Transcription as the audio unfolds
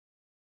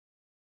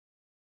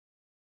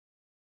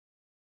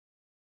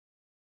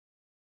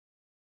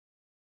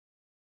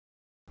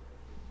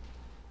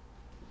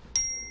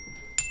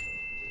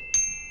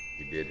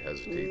did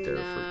hesitate there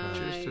for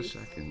just a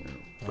second.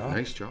 But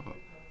nice job.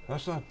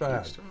 That's not bad.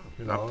 Nice job.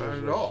 Not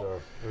bad at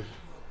all.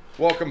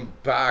 Welcome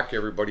back,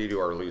 everybody, to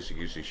our Loosey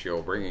Goosey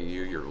show, bringing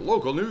you your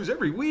local news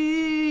every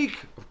week.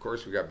 Of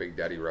course, we got Big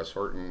Daddy Russ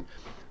Horton.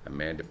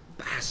 Amanda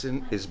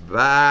Basson is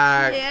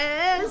back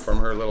from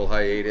her little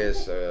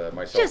hiatus.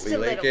 Myself, Lee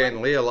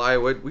Lakin, Leah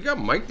Lywood. We got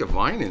Mike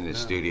Devine in the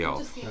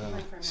studio.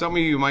 Some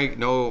of you might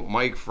know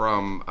Mike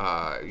from,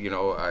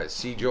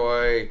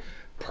 C-Joy,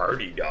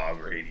 Party Dog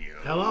Radio.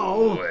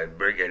 Hello. And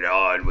bring it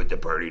on with the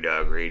Party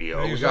Dog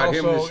Radio. We got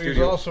him in the studio.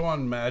 He's also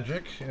on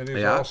Magic, and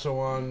he's also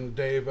on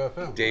Dave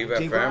FM. Dave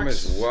FM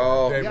as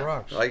well. Dave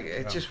Rocks. Like,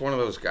 it's just one of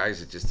those guys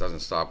that just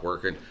doesn't stop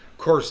working. Of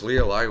course,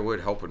 Leah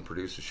Lywood helping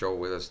produce the show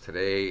with us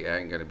today,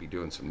 and going to be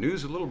doing some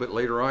news a little bit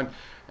later on.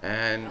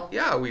 And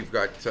yeah, we've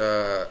got,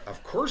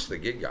 of course, the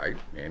gig guide.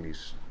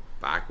 Andy's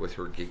back with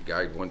her gig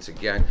guide once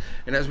again.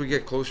 And as we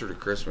get closer to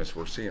Christmas,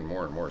 we're seeing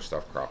more and more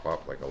stuff crop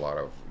up, like a lot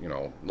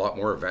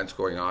more events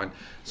going on.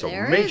 So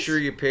make sure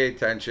you pay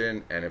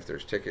attention, and if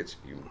there's tickets,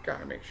 you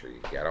gotta make sure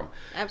you get them.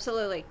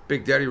 Absolutely.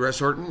 Big Daddy Russ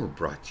Horton, we're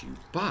brought to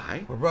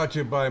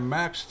you by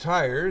Max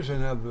Tires,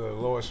 and have the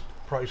lowest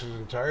prices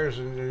in tires.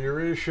 And you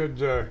really should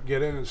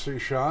get in and see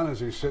Sean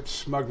as he sits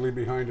smugly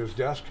behind his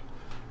desk,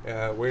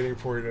 waiting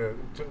for you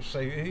to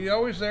say, he's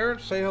always there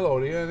to say hello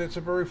to you, and it's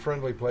a very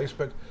friendly place.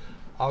 But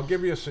I'll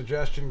give you a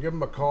suggestion. Give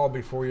them a call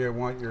before you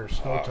want your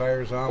snow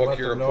tires on. Book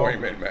your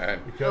appointment,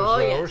 man.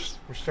 Because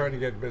we're starting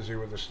to get busy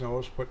with the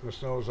snows, putting the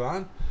snows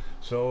on.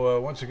 So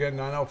once again,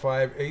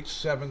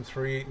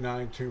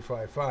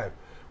 905-873-9255.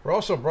 We're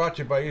also brought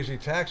to you by Easy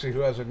Taxi, who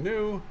has a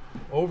new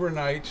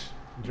overnight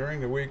during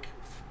the week.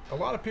 A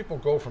lot of people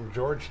go from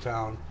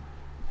Georgetown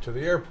to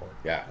the airport.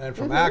 Yeah. And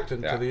from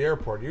Acton to the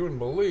airport. You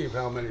wouldn't believe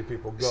how many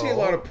people go. I see a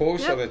lot of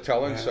posts on the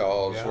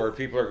telecells where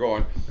people are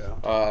going,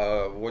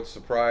 what's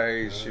the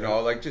price? You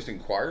know, like just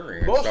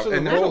inquiring and stuff. Most of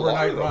them are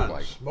overnight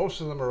runs. Most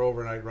of them are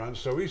overnight runs.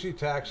 So Easy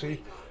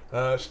Taxi,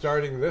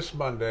 starting this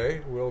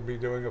Monday, we'll be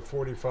doing a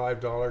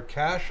 $45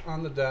 cash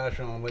on the dash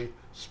only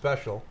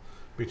special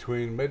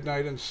between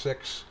midnight and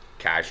 6.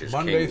 Cash is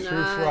Monday king.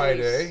 through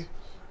Friday.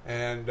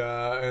 And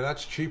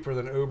that's cheaper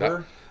than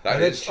Uber.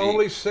 And it's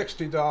only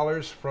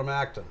 $60 from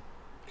Acton,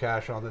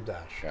 cash on the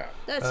dash. Yeah.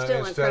 That's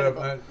still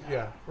incredible.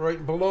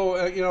 Right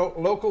below,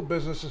 local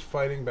business is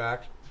fighting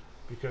back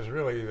because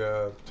really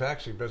the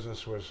taxi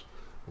business was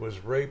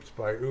raped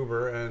by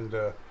Uber and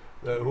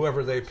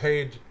whoever they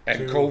paid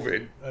and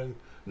COVID. And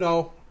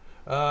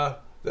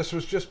this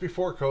was just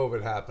before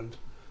COVID happened,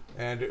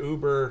 and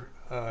Uber,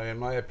 in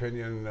my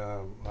opinion,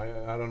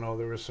 I don't know,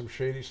 there was some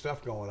shady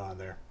stuff going on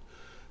there.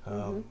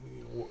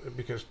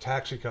 Because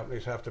taxi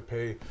companies have to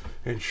pay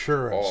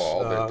insurance.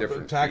 All the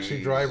different taxi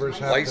fees. drivers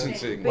have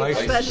licensing,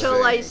 special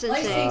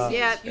licensing.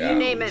 You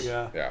name it.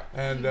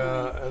 And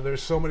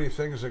there's so many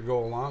things that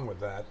go along with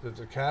that. That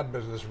the cab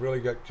business really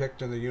got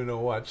kicked in the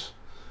you-know-whats,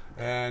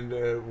 and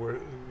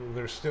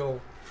they're still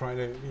trying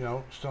to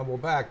stumble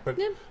back. But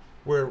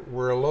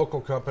we're a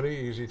local company,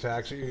 Easy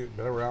Taxi,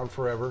 been around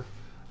forever,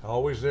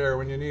 always there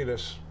when you need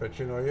us. But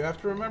you have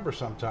to remember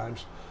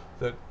sometimes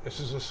that this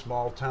is a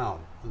small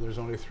town, and there's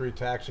only 3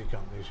 taxi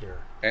companies here.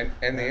 And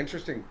the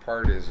interesting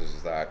part is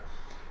that,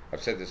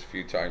 I've said this a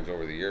few times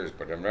over the years,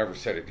 but I've never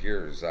said it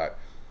here, is that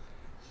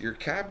your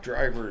cab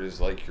driver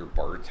is like your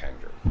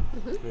bartender.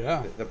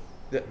 Yeah.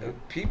 The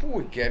people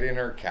would get in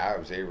our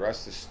cabs,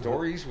 Russ, the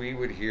stories we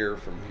would hear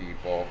from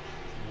people,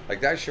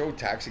 like that show,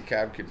 Taxi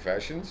Cab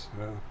Confessions.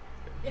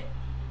 Yeah.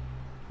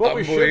 What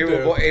we should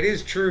do, it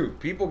is true.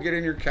 People get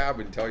in your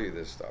cab and tell you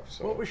this stuff.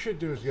 So what we should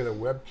do is get a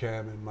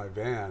webcam in my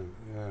van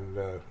and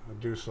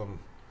do some.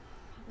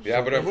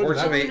 Yeah, but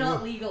unfortunately, that's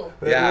not legal.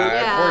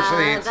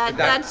 Unfortunately,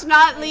 that's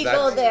not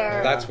legal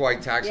there. That's why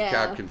Taxi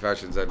Cab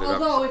Confessions ended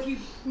up. Although, if you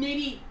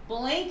maybe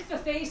blank the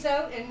face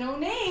out and no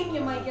name,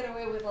 you might get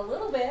away with a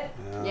little bit.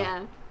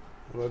 Yeah.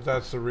 Well,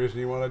 that's the reason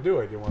you want to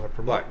do it. You want to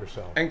promote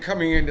yourself. And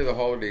coming into the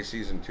holiday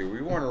season too,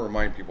 we want to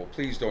remind people: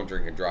 please don't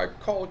drink and drive.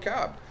 Call a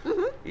cab.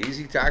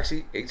 Easy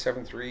Taxi,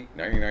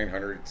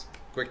 873-9900. It's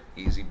quick,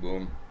 easy,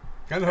 boom.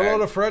 And hello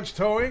to Fred's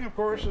Towing, of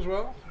course, as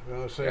well.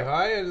 Say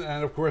hi,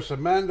 and of course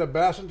Amanda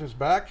Basson is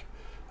back.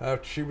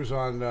 She was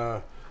on.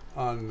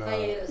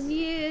 Yes.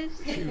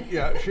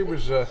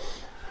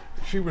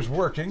 She was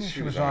working.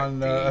 She was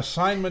on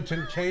assignment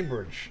in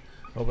Cambridge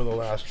over the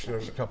last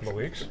couple of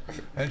weeks,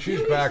 and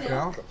she's back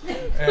now.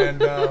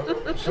 And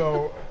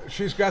so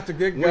she's got the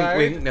gig guide.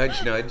 Wink, wink,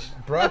 nudge, nudge.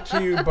 Brought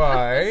to you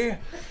by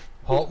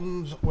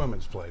Halton's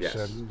Women's Place. Yes.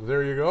 And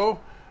there you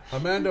go.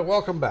 Amanda,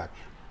 welcome back.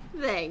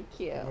 Thank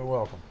you. You're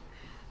welcome.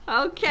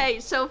 Okay,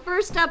 so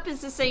first up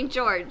is the St.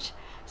 George.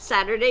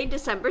 Saturday,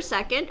 December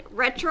 2nd,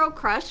 Retro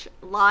Crush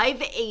Live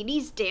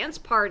 80s Dance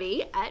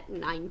Party at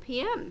 9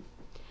 p.m.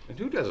 And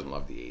who doesn't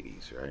love the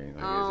 80s, right?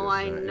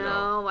 Like, I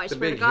know. I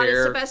swear to God,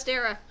 it's the best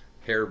era.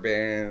 Hair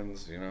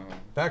bands,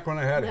 Back when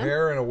I had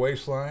hair and a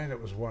waistline,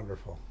 it was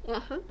wonderful.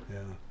 Uh-huh.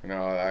 Yeah.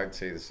 No, I'd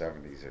say the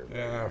 70s.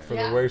 Yeah, for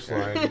the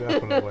waistline,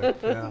 definitely.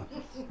 Yeah.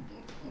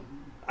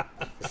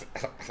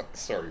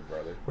 Sorry,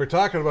 brother. We're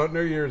talking about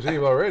New Year's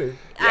Eve already.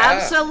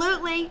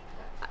 Absolutely.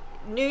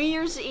 New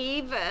Year's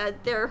Eve,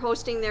 they're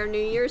hosting their New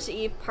Year's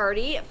Eve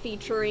party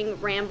featuring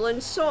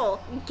Ramblin' Soul.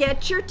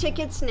 Get your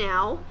tickets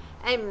now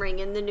and ring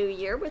in the new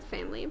year with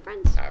family and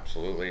friends.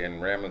 Absolutely.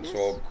 And Ramblin'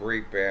 Soul,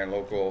 great band,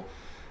 local,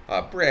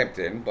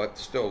 Brampton, but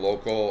still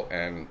local.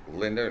 And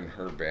Linda and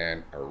her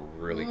band are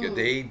really good.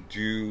 They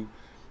do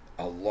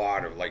a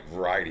lot of like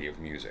variety of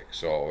music.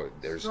 So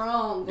there's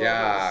Strong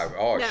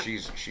vocals. Yeah.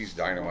 She's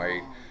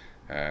dynamite.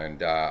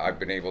 And I've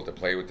been able to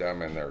play with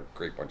them, and they're a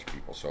great bunch of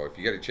people. So if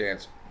you get a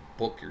chance,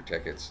 book your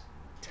tickets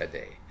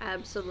today.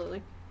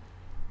 Absolutely.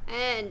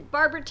 And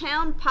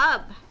Barbertown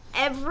Pub.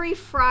 Every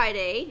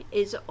Friday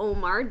is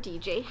Omar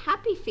DJ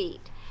Happy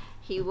Feet.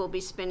 He will be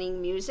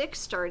spinning music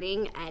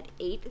starting at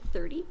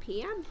 8:30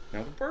 p.m.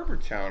 Now, the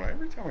Barbertown,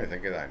 every time I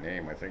think of that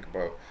name, I think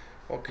about,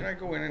 well, can I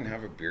go in and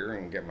have a beer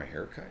and get my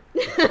hair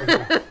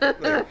cut?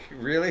 Like,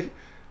 really?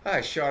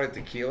 A shot at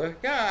tequila?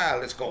 Yeah,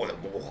 let's go with a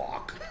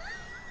mohawk.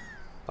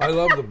 I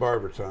love the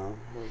Barbertown.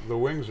 The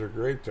wings are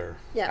great there.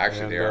 Yeah.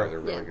 Actually, And, they are. uh, They're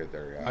really good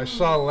there, yeah. I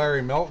saw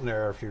Larry Melton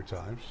there a few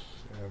times,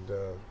 and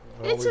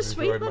I It's a always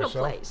sweet enjoyed little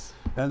myself. place.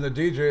 And the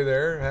DJ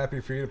there,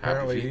 Happy Feet,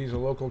 apparently Feet. he's a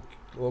local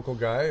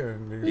guy,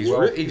 and He's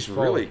well he's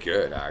really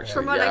good, actually.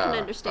 From what I can Yeah,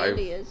 understand, I've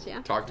he is,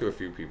 yeah. talked to a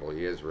few people.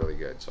 He is really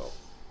good, so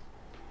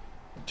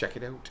check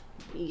it out.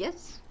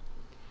 Yes.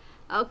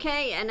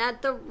 Okay, and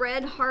at the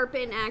Red Harp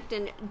in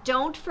Acton,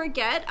 don't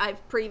forget,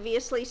 I've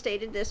previously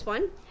stated this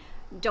one,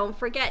 don't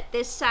forget,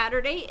 this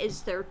Saturday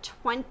is their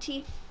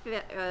 25th,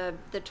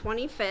 the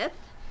 25th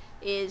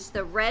is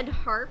the Red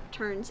Harp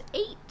turns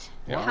 8.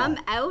 Wow. Come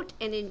out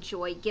and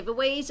enjoy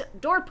giveaways,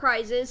 door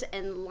prizes,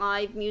 and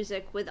live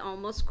music with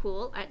Almost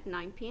Cool at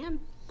 9 p.m.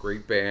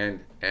 Great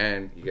band,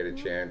 and you get a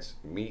chance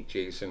meet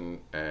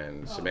Jason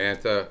and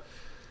Samantha.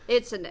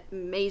 It's an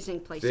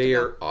amazing place They to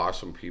go. are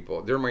awesome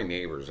people. They're my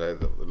neighbors. I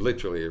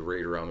literally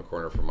right around the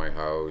corner from my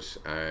house.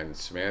 And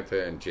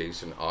Samantha and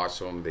Jason,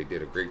 awesome. They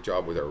did a great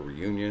job with our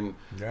reunion,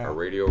 our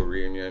radio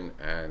reunion.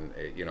 And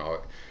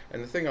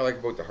and the thing I like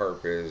about the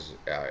Harp is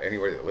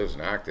anybody that lives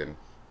in Acton,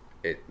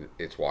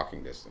 it's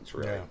walking distance,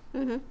 really. Yeah.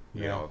 Mm-hmm.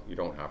 You know, you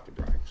don't have to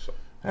drive. So.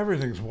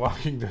 Everything's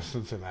walking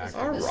distance in Acton.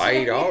 All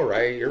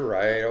right, you're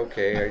right.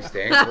 Okay, I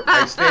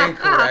stand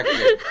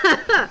corrected.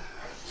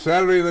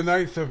 Saturday the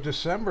 9th of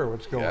December,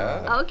 what's going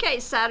on?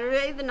 Okay,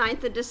 Saturday the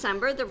 9th of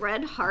December, the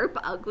Red Harp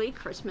Ugly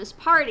Christmas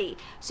Party.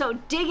 So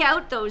dig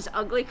out those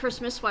ugly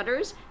Christmas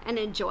sweaters and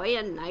enjoy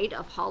a night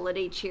of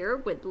holiday cheer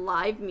with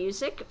live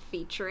music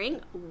featuring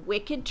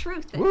Wicked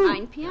Truth at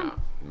 9 p.m. Yeah,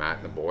 Matt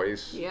and the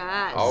boys.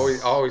 Yes.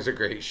 Always a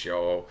great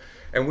show.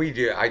 And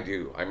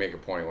I make a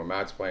point when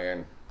Matt's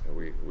playing,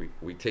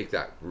 we take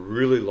that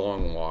really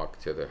long walk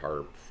to the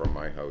Harp from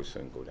my house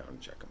and go down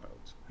and check them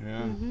out.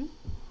 Yeah. Mm-hmm.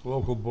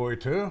 Local boy,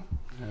 too,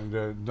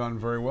 and done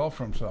very well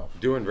for himself.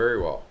 Doing very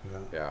well.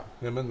 Yeah.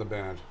 Him and the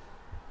band.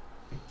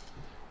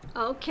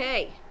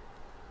 Okay.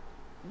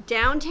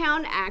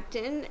 Downtown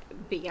Acton,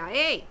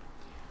 BIA.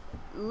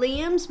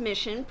 Liam's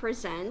Mission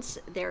presents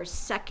their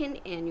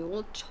second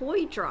annual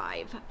toy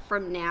drive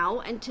from now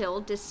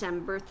until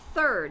December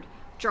 3rd.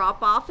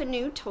 Drop off a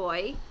new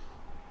toy,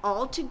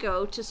 all to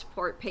go to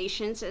support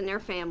patients and their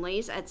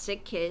families at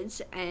Sick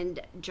Kids and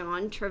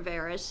John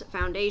Traveris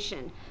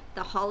Foundation.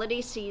 This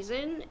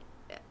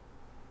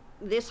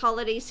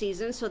holiday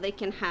season, so they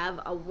can have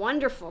a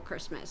wonderful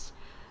Christmas.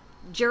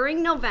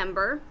 During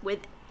November,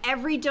 with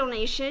every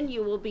donation,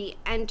 you will be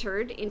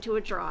entered into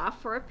a draw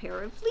for a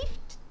pair of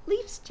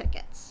Leafs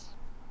tickets.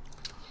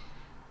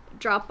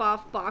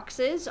 Drop-off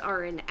boxes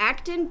are in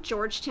Acton,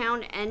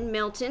 Georgetown, and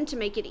Milton to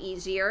make it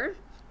easier,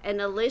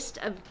 and a list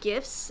of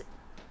gifts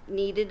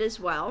needed as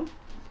well.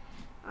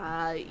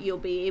 You'll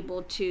be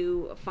able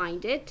to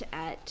find it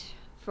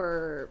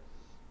for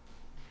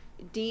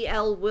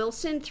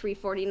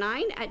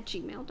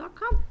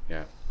dlwilson349@gmail.com.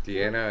 Yeah.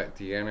 Deanna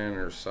and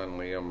her son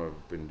Liam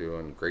have been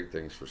doing great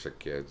things for Sick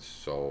Kids.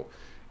 So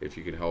if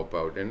you can help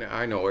out, and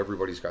I know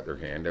everybody's got their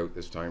hand out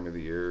this time of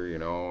the year,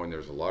 and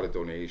there's a lot of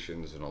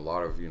donations and a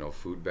lot of,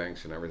 food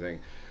banks and everything.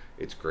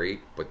 It's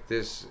great. But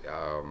this,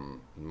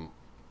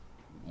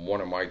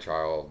 one of my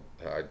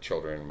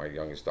children, my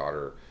youngest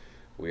daughter,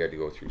 we had to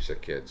go through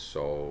Sick Kids.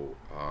 So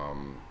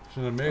it's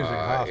an amazing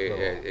hospital.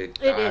 It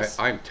is.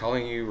 I'm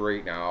telling you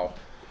right now,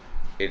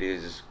 it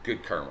is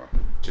good karma.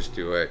 Just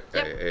do it.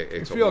 Yep.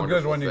 It's You feel a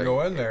good wonderful when you thing.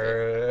 go in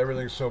there.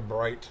 Everything's so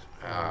bright.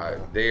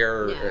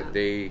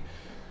 They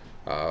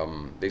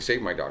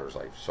saved my daughter's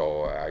life.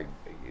 So I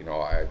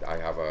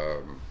have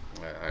an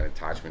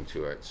attachment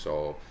to it.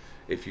 So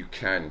if you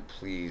can,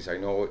 please, I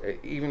know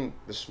even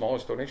the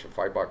smallest donation,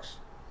 $5,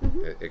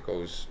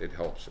 it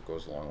helps. It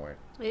goes a long way.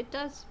 It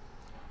does.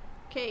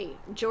 Okay,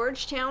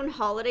 Georgetown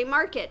Holiday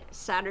Market,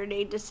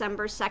 Saturday,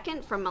 December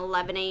 2nd from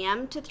 11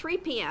 a.m. to 3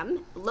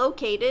 p.m.,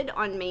 located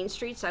on Main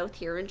Street South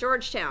here in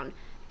Georgetown,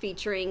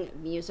 featuring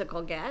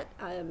musical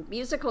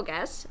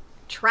guests,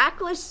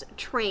 trackless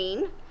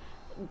train,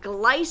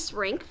 glice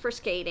rink for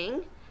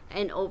skating,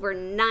 and over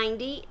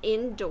 90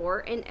 indoor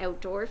and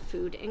outdoor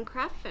food and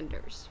craft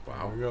vendors.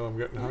 Wow. There we go. I'm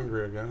getting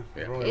hungry again.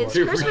 Yeah. It's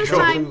Here we Christmas go.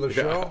 time. To the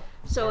show.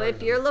 So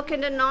if you're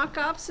looking to knock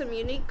off some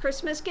unique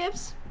Christmas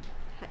gifts,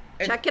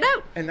 check it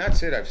out. And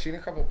that's it. I've seen a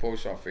couple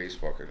posts on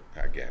Facebook. And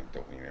again,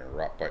 don't mean to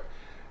interrupt, but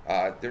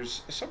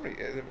there's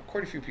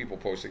quite a few people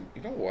posting.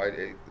 You know what?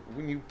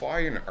 When you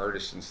buy an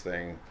artisan's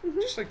thing,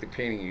 just like the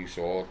painting you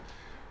sold,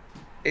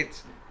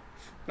 it's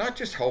not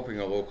just helping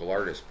a local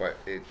artist, but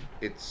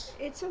it's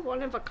a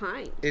one of a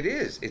kind. It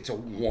is. It's a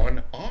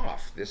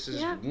one-off. This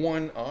is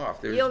one-off.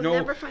 There's You'll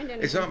never find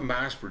anything. It's not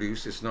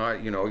mass-produced. It's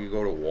not, you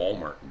go to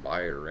Walmart and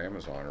buy it or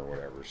Amazon or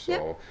whatever.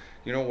 So,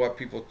 you know what?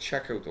 People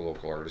check out the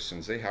local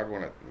artisans. They had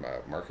one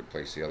at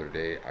Marketplace the other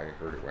day. I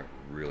heard it went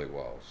really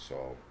well.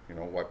 So, you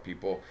know what,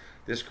 people?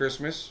 This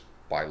Christmas,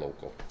 buy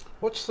local.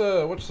 What's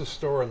the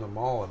store in the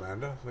mall,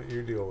 Amanda, that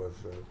you deal with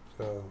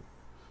that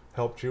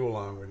helped you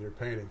along with your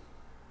painting?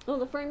 Oh,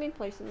 the framing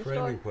place in the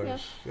Framing store.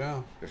 place,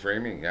 yeah. The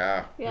framing,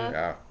 yeah.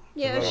 Yeah,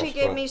 she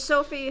gave me,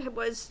 Sophie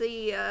was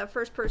the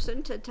first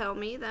person to tell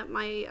me that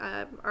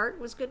my art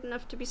was good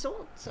enough to be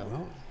sold. So,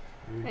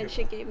 and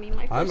she gave me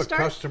my first I'm a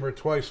start. customer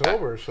twice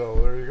over, so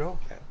there you go.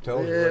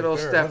 Tells you Little right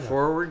there, step doesn't it?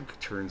 forward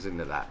turns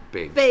into that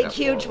big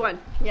huge forward.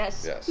 one.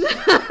 Yes. Yes.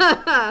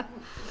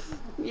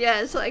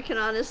 Yes, I can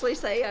honestly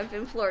say I've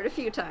been floored a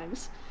few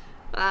times.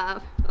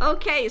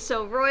 Okay,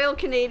 so Royal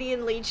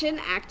Canadian Legion,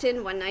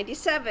 Acton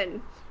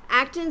 197.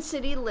 Acton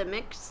City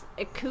Limits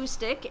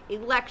Acoustic,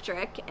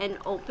 Electric, and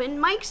Open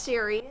Mic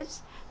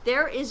Series.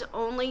 There is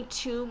only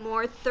 2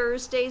 more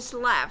Thursdays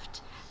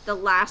left, the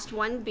last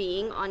one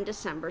being on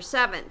December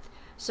 7th.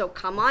 So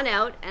come on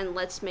out and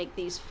let's make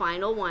these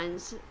final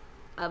ones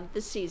of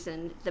the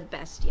season the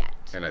best yet.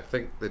 And I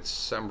think that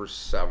December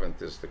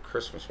 7th is the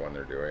Christmas one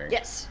they're doing.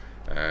 Yes.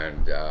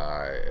 And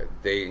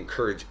they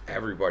encourage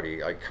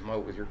everybody, like, come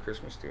out with your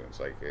Christmas tunes.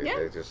 Like,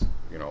 it's just,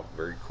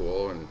 very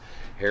cool. And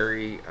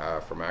Harry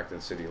from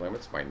Acton City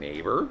Limits, my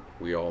neighbor,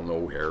 we all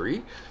know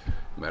Harry,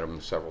 met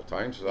him several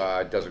times,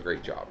 does a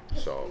great job.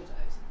 So.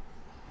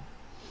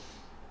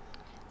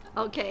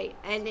 Okay,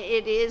 and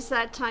it is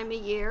that time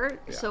of year,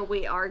 so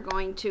we are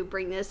going to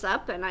bring this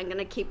up, and I'm going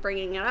to keep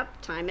bringing it up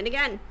time and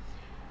again.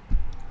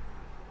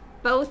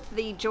 Both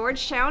the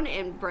Georgetown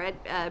and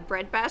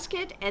Bread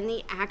Basket and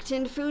the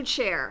Acton Food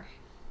Share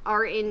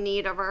are in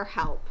need of our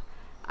help.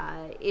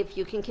 If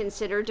you can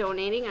consider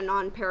donating a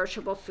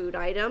non-perishable food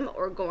item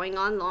or going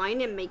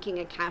online and making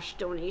a cash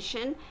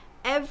donation,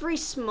 every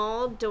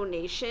small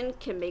donation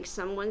can make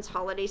someone's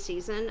holiday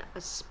season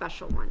a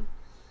special one.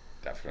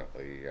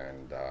 Definitely,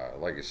 and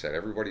like I said,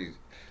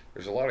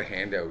 there's a lot of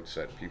handouts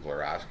that people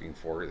are asking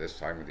for this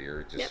time of the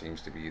year. It just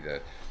seems to be the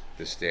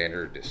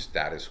standard, the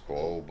status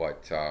quo,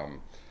 but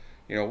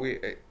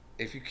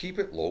if you keep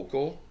it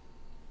local,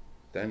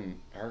 then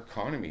our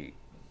economy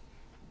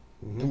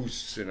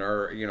boosts, and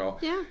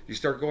you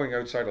start going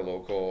outside of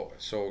local.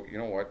 So you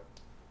know what,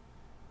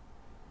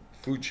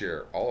 food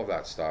share, all of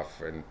that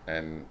stuff,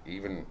 and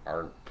even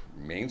our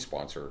main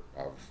sponsor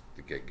of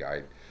the Gig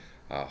Guide,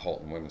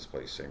 Halton Women's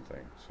Place, same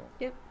thing. So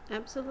yep,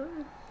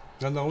 absolutely.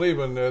 And they'll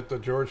even at the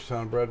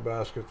Georgetown Bread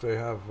Basket, they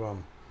have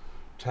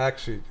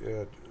taxi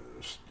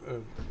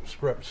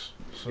scripts,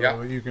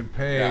 so you can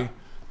pay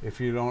if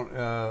you don't,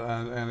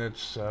 and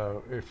it's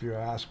if you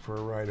ask for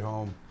a ride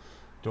home,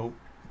 don't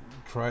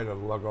try to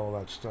lug all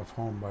that stuff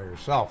home by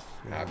yourself.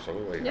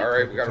 Absolutely. All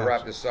right, we got to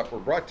wrap this up. We're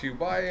brought to you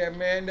by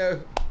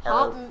Amanda,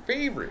 our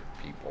favorite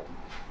people.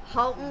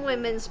 Halton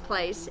Women's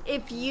Place.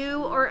 If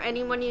you or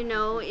anyone you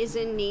know is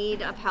in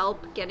need of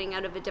help getting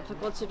out of a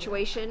difficult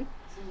situation,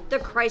 the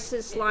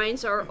crisis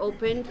lines are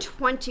open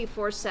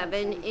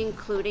 24/7,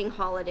 including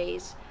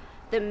holidays.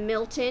 The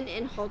Milton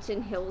and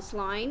Halton Hills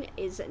line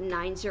is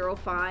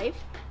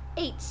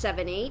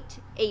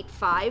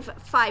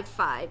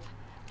 905-878-8555.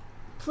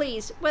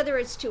 Please, whether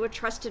it's to a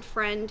trusted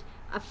friend,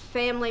 a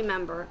family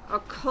member, a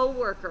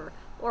co-worker,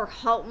 or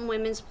Halton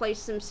Women's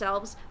Place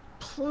themselves,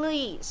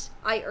 please,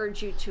 I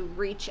urge you to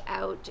reach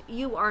out.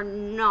 You are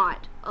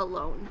not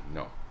alone.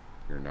 No,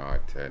 you're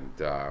not, and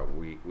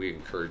we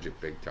encourage it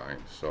big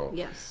time. So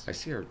yes, I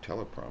see our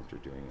teleprompter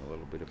doing a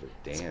little bit of a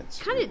dance.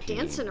 It's kind of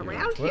dancing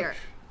around here.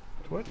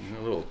 Twitch?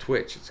 A little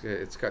twitch.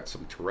 It's got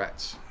some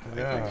Tourette's.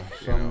 Yeah,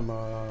 some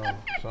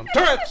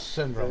Tourette's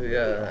syndrome.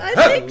 Yeah,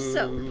 I think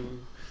so.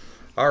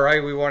 All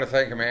right, we want to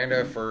thank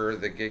Amanda for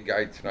the gig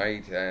guide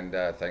tonight, and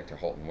thank to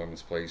Halton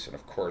Women's Place, and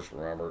of course,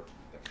 remember,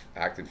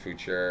 Acton Food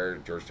Share,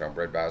 Georgetown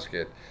Bread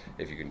Basket.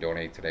 If you can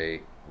donate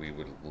today, we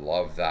would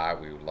love that.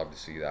 We would love to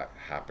see that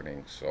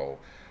happening. So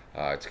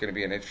it's going to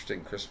be an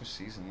interesting Christmas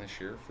season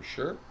this year for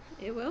sure.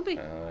 It will be.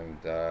 And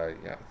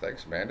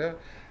thanks, Amanda.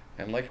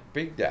 And like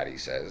Big Daddy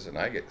says, and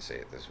I get to say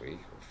it this week,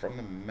 from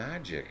the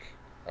magic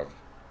of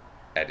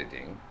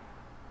editing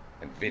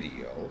and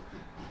video,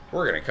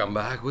 we're going to come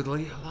back with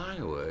Leah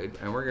Lywood,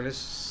 and we're going to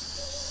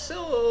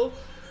sew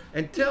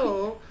and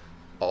tell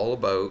all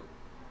about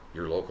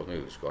your local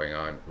news going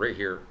on right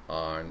here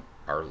on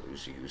our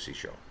Loosey Goosey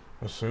show.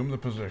 Assume the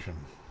position.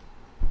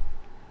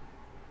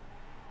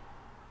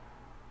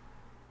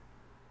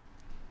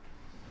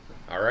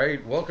 All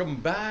right, welcome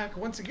back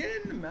once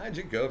again. The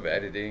magic of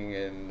editing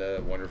and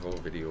wonderful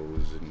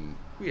videos, and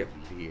we have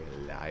Leah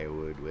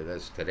Lywood with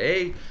us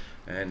today,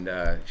 and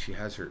she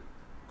has her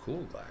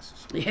cool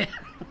glasses. Yeah,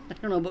 I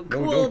don't know about No,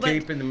 cool, no but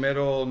tape in the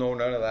middle, no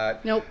none of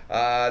that. Nope.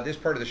 This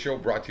part of the show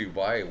brought to you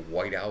by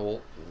White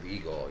Owl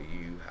Legal.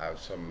 You have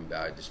some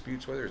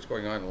disputes, whether it's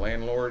going on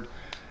landlord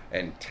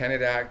and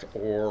tenant act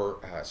or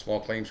small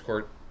claims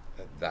court.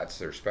 That's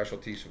their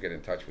specialty, so get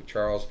in touch with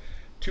Charles,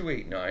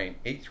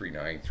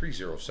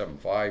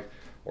 289-839-3075,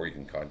 or you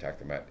can contact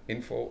them at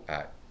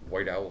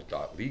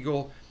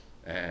info@whiteowl.legal.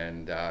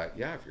 And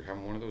yeah, if you're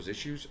having one of those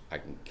issues, I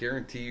can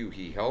guarantee you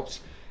he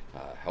helps.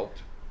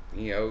 Helped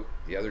me out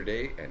the other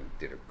day and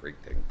did a great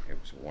thing. It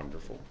was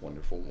wonderful,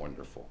 wonderful,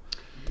 wonderful.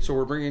 So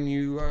we're bringing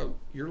you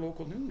your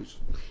local news.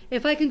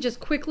 if I can just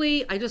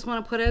quickly, I just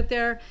want to put out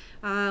there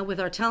with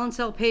our Tell and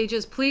Sell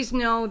pages, please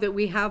know that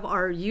we have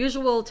our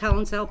usual Tell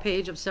and Sell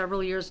page of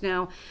several years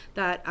now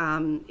that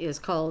is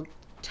called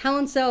Tell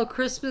and Sell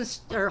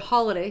Christmas or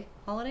Holiday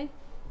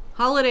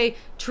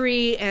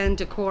Tree and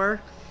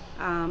Decor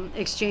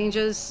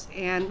exchanges.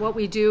 And what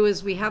we do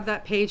is we have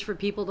that page for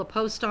people to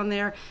post on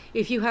there.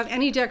 If you have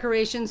any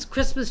decorations,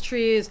 Christmas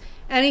trees,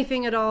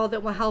 anything at all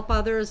that will help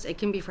others, it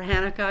can be for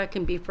Hanukkah, it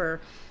can be for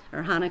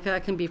Hanukkah,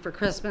 it can be for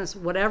Christmas,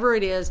 whatever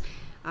it is,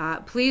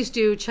 please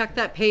do check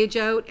that page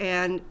out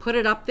and put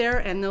it up there.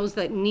 And those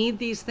that need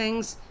these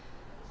things,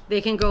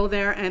 they can go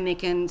there and they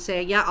can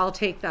say, yeah, I'll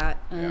take that.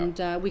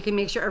 And we can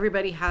make sure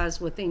everybody has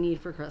what they need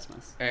for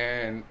Christmas.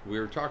 And we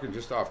were talking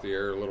just off the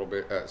air a little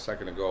bit a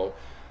second ago.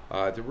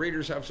 The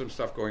Raiders have some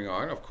stuff going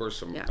on. Of course,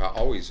 some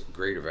always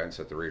great events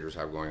that the Raiders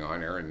have going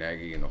on. Aaron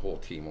Nagy and the whole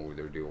team over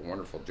there do a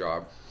wonderful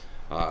job.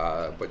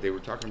 But they were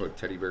talking about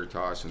teddy bear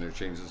toss and they're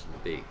changing some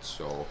dates.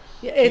 So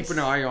keep an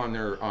eye on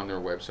their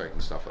website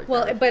and stuff like that.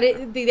 Well,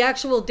 but the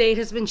actual date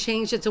has been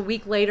changed. It's a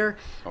week later.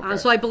 Okay.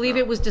 So I believe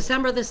it was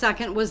December the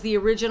 2nd was the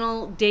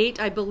original date,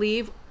 I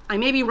believe. I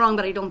may be wrong,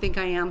 but I don't think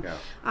I am. Yeah.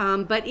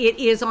 But it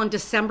is on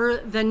December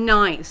the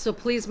 9th. So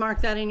please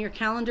mark that in your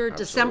calendar.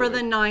 Absolutely. December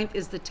the 9th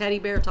is the teddy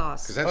bear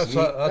toss. Because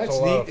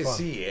that's neat to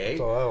see, eh?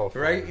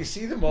 Right? You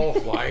see them all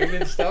flying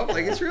and stuff.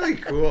 Like, it's really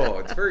cool.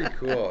 It's very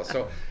cool.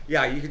 So,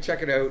 yeah, you can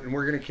check it out. And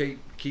we're going to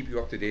keep you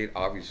up to date,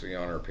 obviously,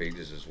 on our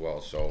pages as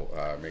well. So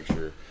make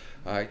sure,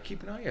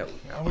 keep an eye out.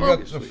 We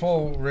got the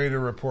full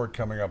Raider report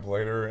coming up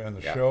later in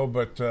the show,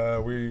 but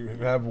we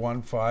have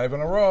won 5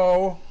 in a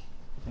row.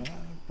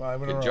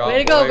 5 in a row. Good job, way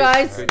to go,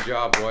 guys. Good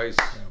job, boys.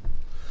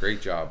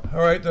 Great job. All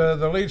right,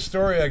 the lead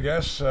story, I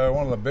guess,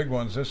 one of the big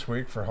ones this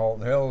week for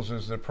Halton Hills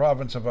is the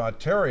province of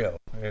Ontario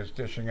is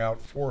dishing out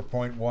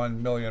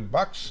 $4.1 million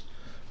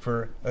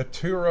for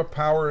Atura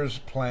Power's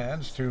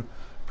plans to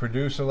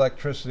produce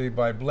electricity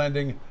by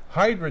blending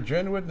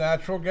hydrogen with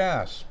natural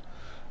gas.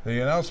 The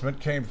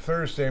announcement came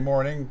Thursday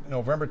morning,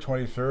 November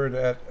 23rd,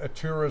 at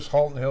Atura's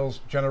Halton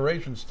Hills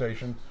Generation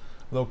Station,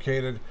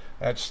 located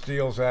at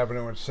Steeles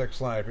Avenue and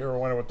 6th Line. If you ever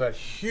wonder what that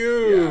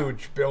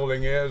huge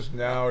building is,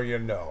 now you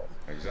know.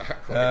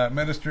 Exactly.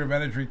 Minister of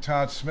Energy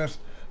Todd Smith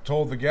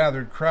told the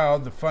gathered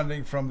crowd the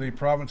funding from the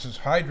province's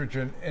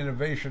Hydrogen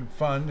Innovation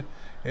Fund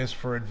is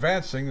for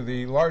advancing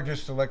the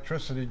largest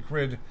electricity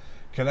grid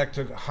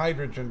connected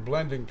hydrogen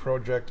blending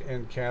project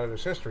in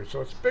Canada's history.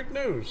 So it's big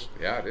news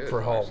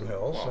for Halton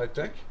Hills, I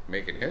think.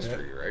 Making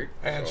history, right?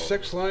 And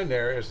 6th Line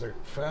there is the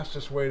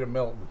fastest way to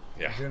Milton.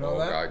 Yeah. Do you know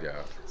that? God,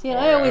 yeah. See, and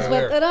I always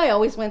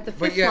went the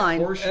 5th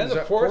line.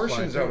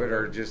 Portions of it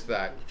are just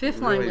that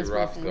 5th line really was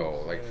rough,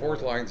 though. Like,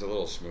 4th line's a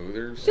little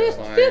smoother.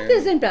 5th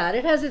isn't bad.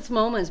 It has its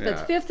moments,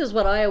 but 5th is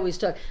what I always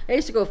took. I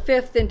used to go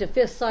 5th into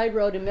 5th Side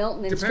Road in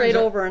Milton and straight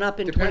over and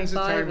up in 25. Depends the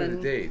time of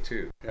the day,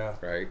 too. Yeah.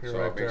 Right?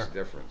 So it makes a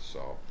difference,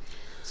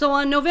 So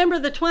on November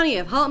the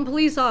 20th, Halton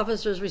police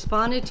officers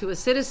responded to a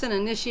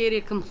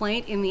citizen-initiated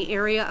complaint in the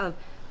area of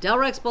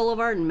Delrex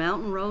Boulevard and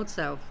Mountain Road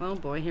South. Oh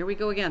boy, here we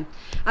go again.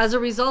 As a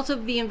result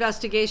of the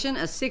investigation,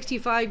 a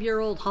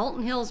 65-year-old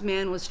Halton Hills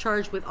man was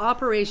charged with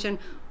operation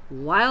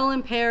while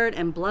impaired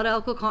and blood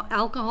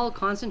alcohol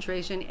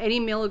concentration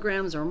 80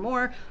 milligrams or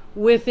more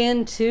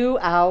within 2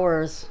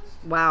 hours.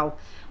 Wow.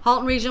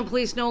 Halton Regional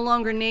Police no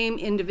longer name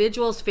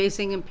individuals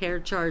facing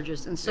impaired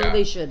charges, and so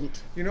they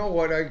shouldn't. You know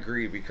what? I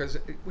agree, because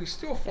we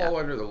still fall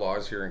under the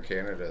laws here in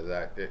Canada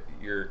that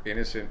you're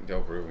innocent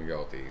until proven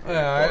guilty.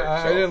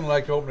 Yeah, I didn't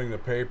like opening the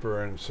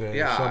paper and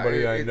seeing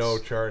somebody I know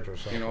charged with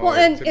something. You know, well,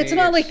 and it's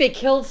not like they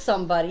killed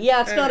somebody. Yeah,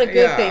 it's not a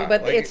good thing,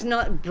 but like, it's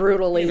not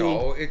brutally. You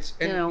know,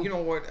 you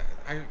know what?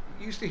 I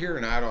used to hear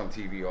an ad on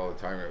TV all the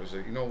time. It was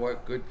like, you know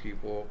what? Good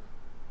people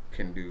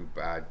can do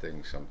bad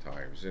things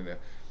sometimes, and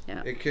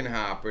it can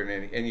happen,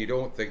 and you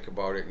don't think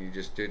about it, and you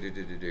just do.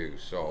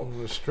 So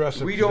the stress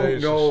of we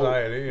don't know.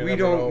 Society, we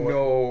don't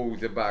know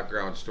the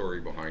background story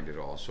behind it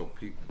all. So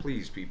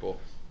please, people,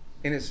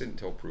 innocent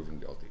until proven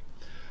guilty.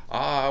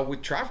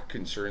 With traffic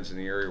concerns in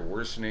the area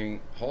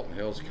worsening, Halton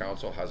Hills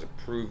Council has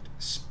approved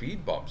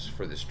speed bumps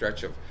for the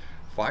stretch of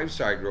 5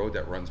 Side Road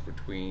that runs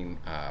between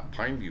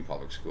Pineview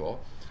Public School.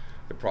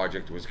 The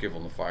project was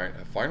given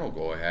the final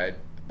go-ahead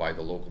by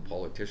the local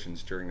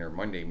politicians during their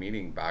Monday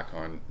meeting back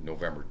on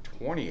November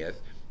 20th.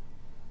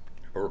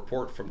 A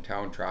report from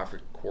Town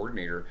Traffic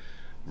Coordinator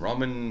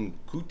Raman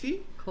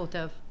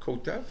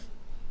Kotev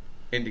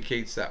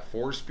indicates that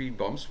 4 speed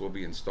bumps will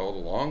be installed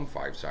along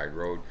 5 Side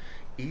Road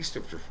east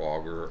of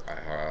Trafalgar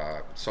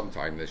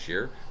sometime this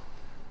year.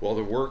 Well,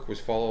 the work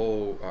was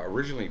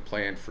originally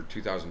planned for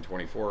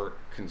 2024.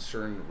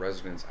 Concerned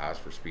residents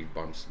asked for speed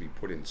bumps to be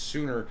put in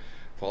sooner,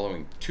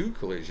 following 2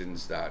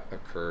 collisions that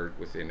occurred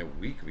within a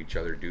week of each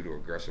other due to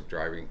aggressive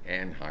driving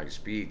and high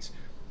speeds.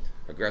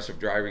 Aggressive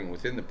driving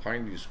within the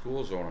Pineview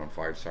School Zone on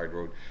Five Side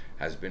Road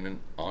has been an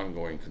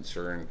ongoing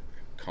concern,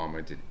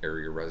 commented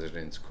area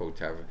residents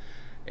Kotev,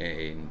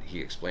 and he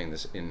explained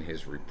this in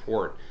his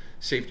report.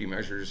 Safety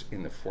measures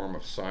in the form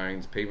of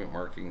signs, pavement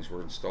markings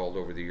were installed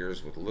over the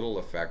years with little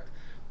effect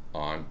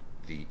on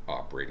the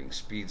operating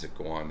speeds that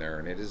go on there,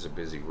 and it is a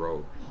busy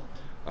road.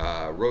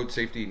 Road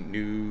safety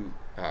new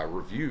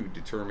review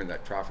determined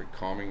that traffic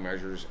calming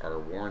measures are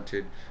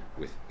warranted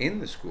within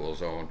the school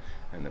zone,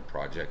 and the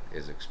project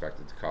is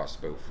expected to cost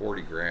about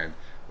 40 grand,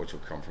 which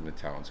will come from the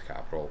town's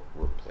capital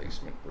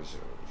replacement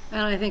reserve.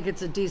 And I think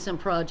it's a decent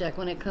project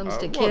when it comes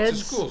to Well, kids.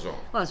 it's a school zone.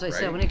 Well, that's what I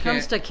said. right? When it You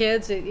comes can't- to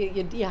kids,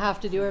 you have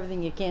to do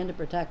everything you can to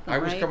protect them, I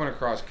was right? coming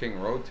across King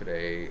Road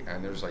today,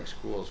 and there's like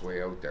schools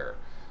way out there,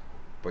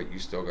 but you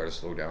still got to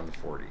slow down to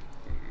 40.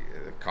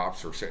 The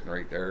cops are sitting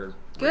right there,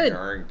 Good.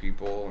 ignoring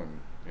people, and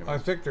you know. I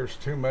think there's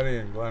too many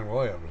in Glen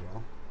Williams,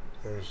 though.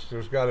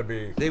 There's got to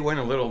be They went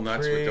a little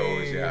nuts with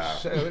those, 3, yeah.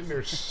 I think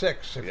there's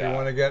 6 if Yeah. you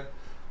want to get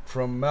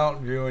from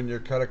Mountain View and you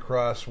cut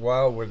across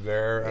Wildwood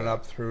there and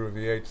up through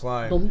the 8th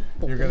line. Boom,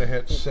 boom, You're going to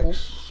hit boom, 6 boom.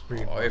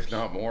 speed Oh, if bumps.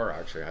 not more,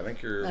 actually. I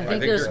think you're. I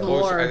think there's you're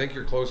closer. more. I think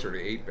you're closer to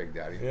 8, Big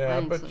Daddy. Yeah,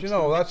 think but so, you too.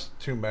 know that's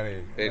too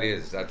many. It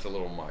is. That's a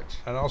little much.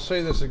 And I'll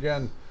say this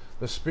again: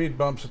 the speed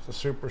bumps at the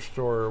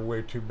Superstore are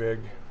way too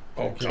big.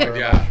 Oh Thank you God, very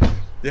yeah, much.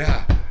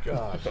 yeah.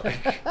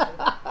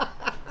 God.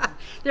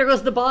 There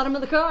goes the bottom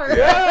of the car.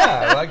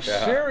 Yeah, like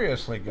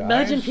seriously, guys.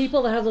 Imagine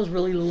people that have those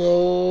really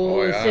low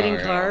Oh, yeah, sitting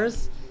yeah.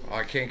 cars. Oh,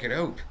 I can't get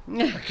out.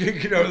 I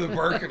can't get out of the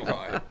parking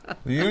lot.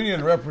 The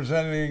union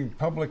representing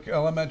public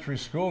elementary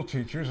school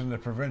teachers and the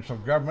provincial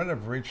government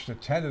have reached a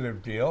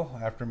tentative deal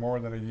after more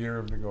than a year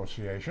of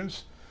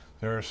negotiations.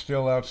 There are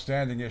still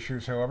outstanding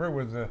issues, however,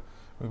 with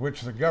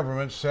which the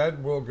government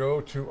said will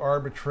go to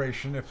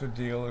arbitration if the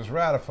deal is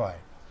ratified.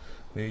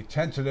 The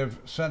tentative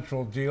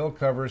central deal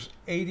covers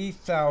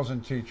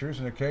 80,000 teachers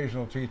and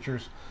occasional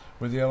teachers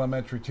with the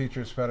Elementary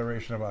Teachers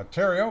Federation of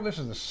Ontario. This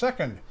is the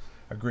second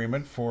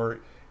agreement for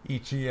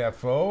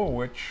ETFO,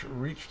 which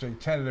reached a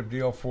tentative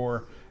deal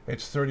for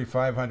its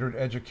 3,500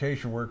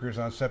 education workers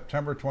on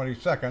September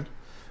 22nd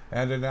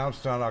and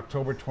announced on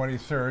October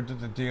 23rd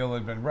that the deal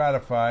had been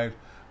ratified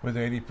with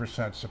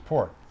 80%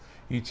 support.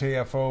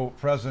 ETFO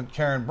President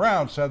Karen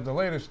Brown said the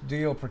latest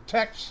deal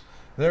protects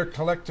their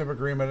collective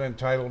agreement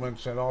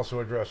entitlements and also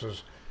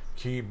addresses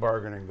key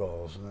bargaining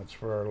goals. And that's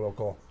for our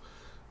local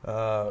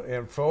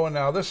info. And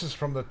now this is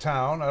from the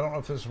town. I don't know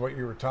if this is what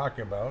you were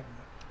talking about.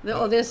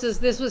 Oh, this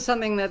was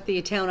something that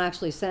the town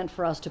actually sent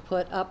for us to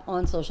put up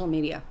on social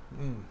media.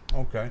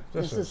 Okay.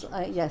 This is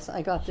yes,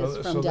 I got this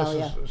so from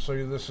Dahlia.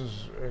 This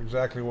is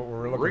exactly what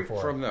we're looking Right for.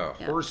 from the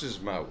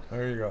horse's mouth.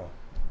 There you go.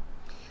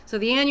 So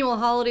the annual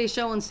holiday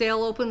show and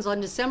sale opens on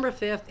December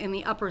 5th in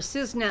the upper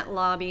Sisnet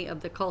lobby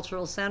of the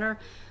Cultural Center.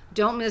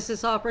 Don't miss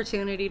this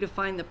opportunity to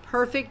find the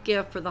perfect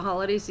gift for the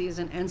holiday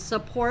season and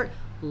support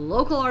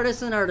local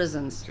artists and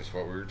artisans. Just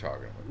what we were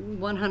talking about.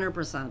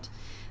 100%.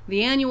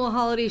 The annual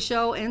holiday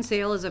show and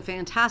sale is a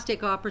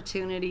fantastic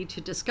opportunity to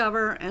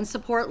discover and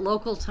support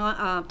local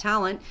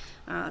talent,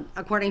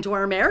 according to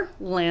our mayor,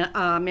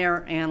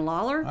 Mayor Ann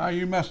Lawler.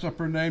 You messed up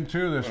her name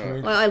too this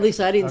week. Well, at least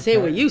I didn't say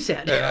what you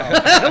said.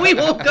 We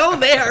won't go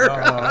there.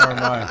 No, never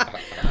mind.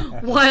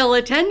 While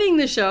attending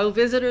the show,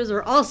 visitors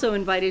are also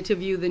invited to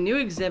view the new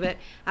exhibit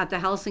at the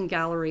Helsing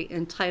Gallery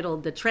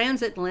entitled The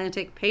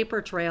Transatlantic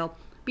Paper Trail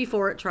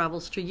Before It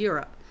Travels to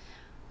Europe.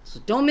 So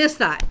don't miss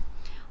that.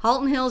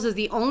 Halton Hills is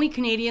the only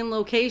Canadian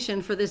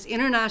location for this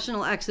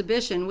international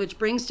exhibition, which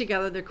brings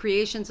together the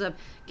creations of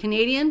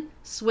Canadian,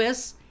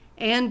 Swiss,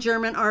 and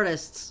German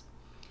artists.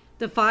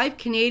 The 5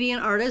 Canadian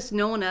artists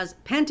known as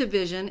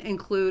Pentavision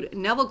include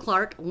Neville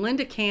Clark,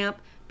 Linda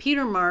Camp,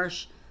 Peter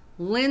Marsh,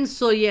 Lynn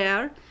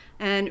Sawyer,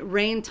 and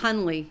Rain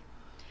Tunley.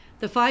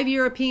 The 5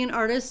 European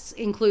artists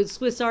include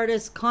Swiss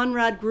artists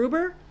Konrad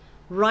Gruber,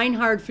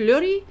 Reinhard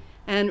Fleury,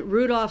 and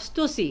Rudolf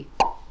Stussi.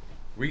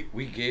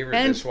 We gave her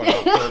this one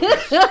on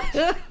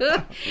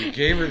purpose. We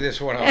gave her this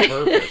one on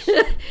purpose.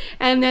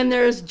 And then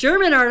there's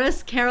German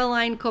artists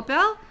Caroline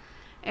Koppel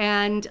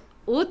and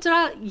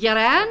Uta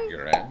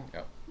Yaran.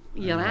 Yep.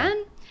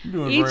 Yaran. You're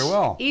doing very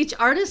well. Each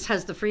artist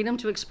has the freedom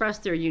to express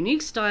their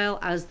unique style,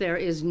 as there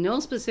is no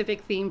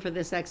specific theme for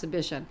this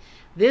exhibition.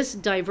 This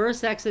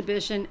diverse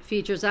exhibition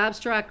features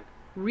abstract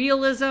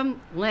realism,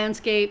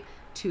 landscape,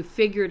 to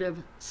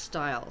figurative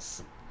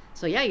styles.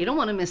 So yeah, you don't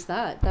want to miss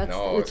that.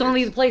 It's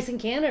only the place in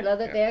Canada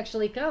that they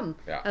actually come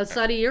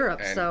outside of Europe.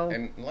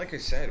 And like I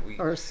said,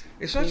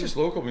 it's not just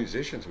local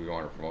musicians we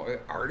want to promote,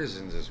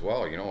 artisans as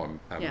well. You know,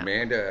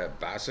 Amanda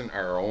Basson,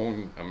 our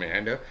own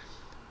Amanda,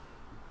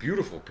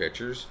 beautiful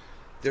pictures.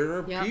 There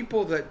are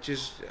people that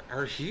just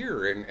are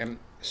here, and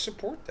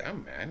support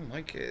them, man.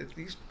 Like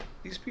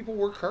these people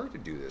work hard to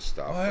do this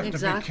stuff. Well, I have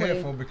Exactly. to be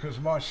careful because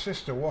my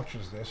sister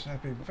watches this, and I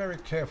have to be very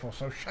careful.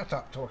 So shut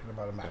up talking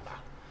about Amanda.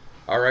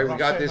 All right, we I'll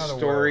got say this another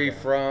story word,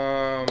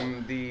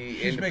 from the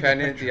She's making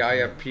Independent, the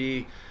pictures for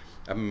IFP.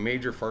 A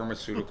major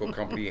pharmaceutical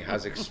company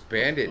has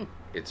expanded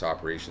its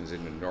operations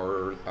into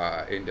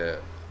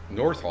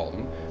North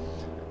Halton.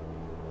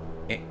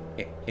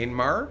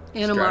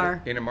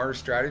 Inmar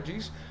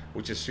Strategies,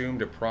 which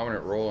assumed a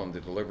prominent role in the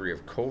delivery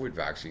of COVID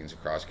vaccines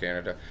across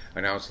Canada,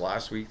 announced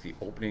last week the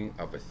opening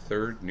of a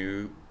third-part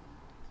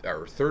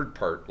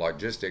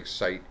logistics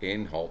site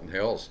in Halton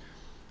Hills.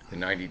 The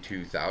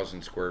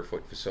 92,000 square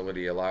foot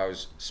facility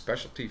allows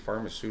specialty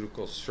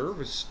pharmaceutical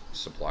service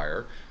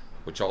supplier,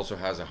 which also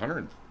has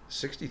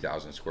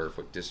 160,000 square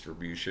foot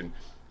distribution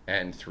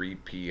and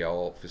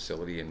 3PL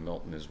facility in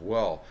Milton as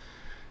well.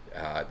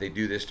 They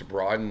do this to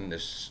broaden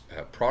this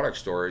product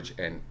storage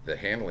and the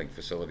handling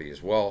facility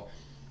as well.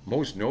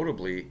 Most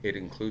notably, it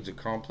includes a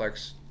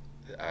complex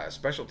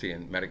specialty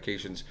in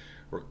medications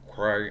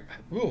requiring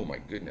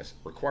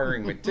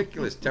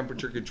meticulous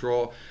temperature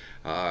control.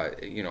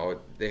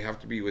 They have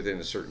to be within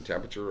a certain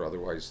temperature,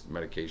 otherwise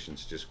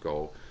medications just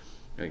go,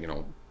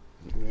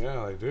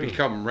 Yeah, they do.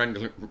 become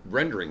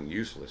rendering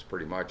useless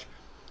pretty much.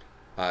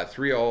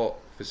 3L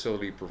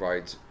facility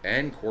provides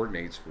and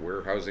coordinates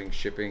warehousing,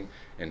 shipping,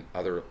 and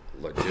other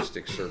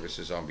logistics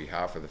services on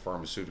behalf of the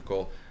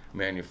pharmaceutical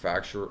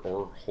manufacturer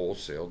or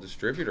wholesale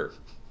distributor.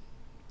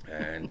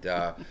 And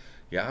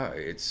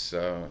it's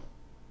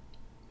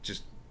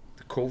just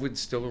the COVID's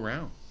still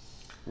around.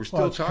 We're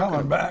still it's talking coming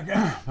about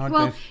back.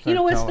 Well,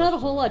 it's not a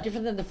whole lot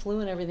different than the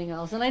flu and everything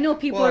else. And I know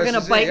people are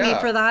going to bite me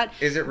for that.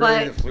 Is it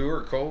really the flu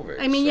or COVID?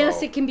 I mean,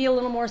 yes, it can be a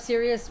little more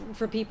serious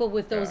for people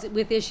with those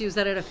with issues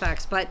that it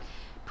affects, but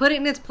put it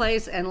in its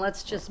place and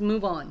let's just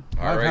move on.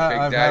 All right,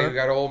 Big Daddy, we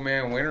got Old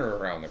Man Winter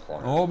around the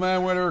corner. Old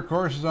Man Winter, of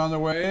course, is on the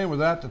way. And with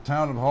that, the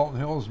town of Halton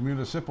Hills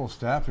municipal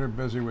staff, they're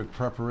busy with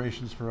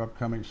preparations for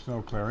upcoming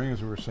snow clearing,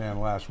 as we were saying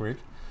last week.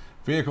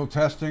 Vehicle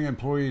testing,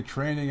 employee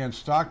training, and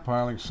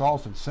stockpiling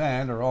salt and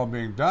sand are all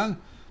being done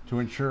to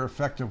ensure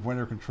effective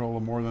winter control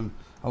of more than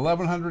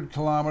 1,100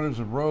 kilometers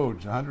of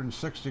roads,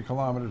 160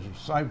 kilometers of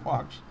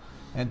sidewalks,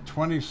 and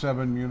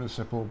 27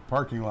 municipal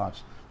parking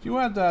lots. If you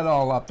add that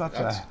all up, that's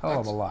a hell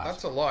of a lot.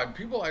 That's a lot.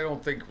 People, I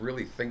don't think,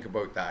 really think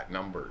about that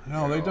number.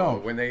 No, they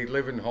don't. When they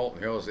live in Halton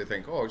Hills, they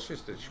think, oh, it's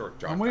just a short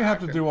jaunt. And we have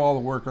to do all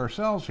the work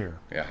ourselves here.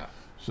 Yeah.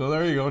 So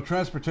there you go.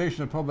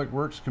 Transportation and Public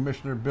Works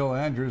Commissioner Bill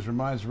Andrews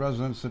reminds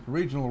residents that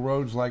regional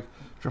roads like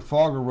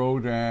Trafalgar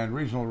Road and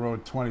Regional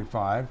Road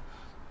 25,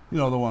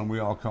 the one we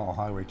all call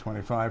Highway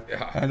 25,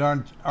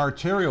 and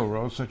arterial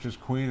roads such as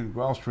Queen and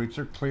Guelph Streets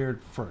are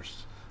cleared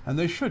first. And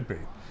they should be.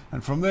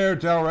 And from there,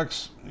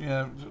 Delrex,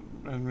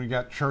 and we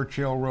got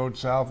Churchill Road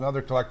South and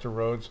other collector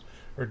roads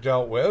are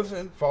dealt with,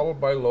 and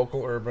followed by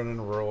local, urban,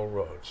 and rural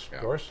roads,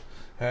 of course.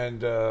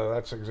 And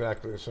that's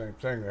exactly the same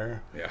thing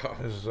there.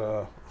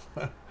 Yeah.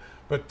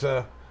 But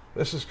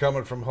this is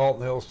coming from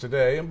Halton Hills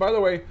Today. And by the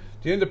way,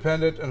 the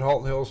Independent and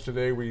Halton Hills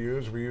Today we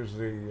use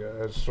the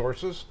as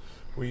sources.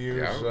 We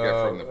use we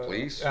get from the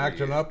police,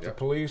 Acting Up, the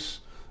police,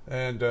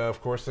 and of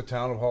course the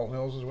town of Halton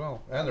Hills as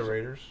well, and the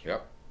Raiders.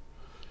 Yep.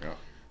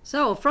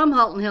 So, from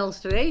Halton Hills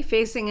Today,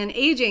 facing an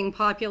aging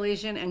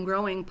population and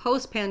growing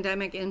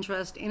post-pandemic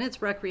interest in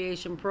its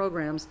recreation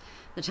programs,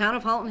 the town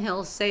of Halton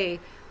Hills say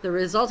the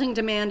resulting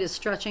demand is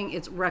stretching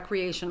its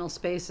recreational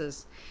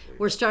spaces.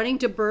 We're starting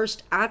to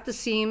burst at the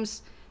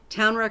seams,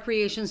 Town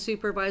Recreation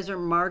Supervisor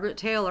Margaret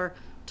Taylor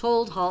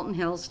told Halton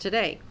Hills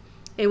Today.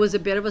 It was a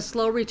bit of a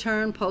slow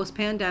return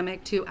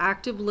post-pandemic to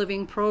active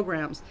living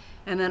programs.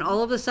 And then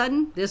all of a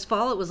sudden, this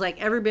fall, it was like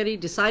everybody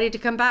decided to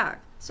come back.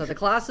 So the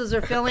classes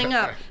are filling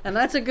up, and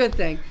that's a good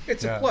thing.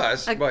 It's a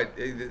plus, but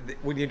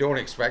when you don't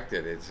expect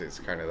it, it's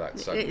kind of that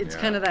sudden. It's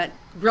kind of that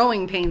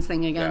growing pains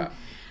thing again. Yeah.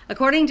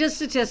 According to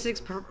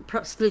statistics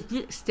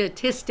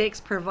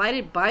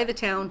provided by the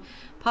town,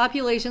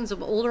 populations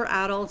of older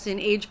adults in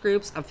age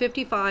groups of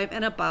 55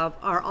 and above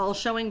are all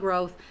showing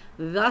growth,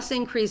 thus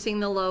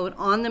increasing the load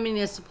on the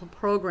municipal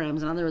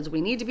programs. In other words,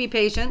 we need to be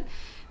patient.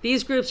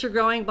 These groups are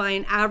growing by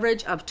an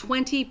average of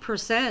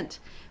 20%.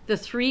 The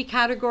three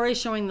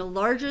categories showing the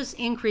largest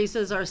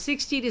increases are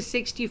 60 to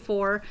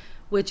 64,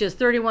 which is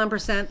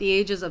 31%. The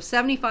ages of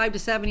 75 to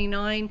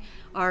 79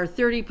 are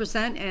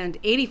 30%, and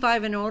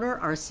 85 and older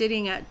are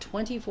sitting at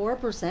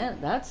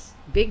 24%. That's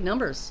big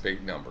numbers.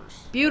 Big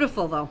numbers.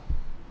 Beautiful, though.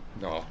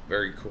 No,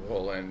 very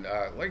cool. And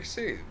like I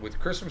say, with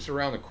Christmas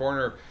around the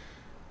corner,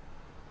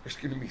 there's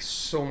going to be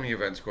so many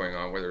events going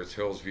on, whether it's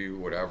Hillsview,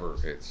 whatever.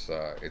 It's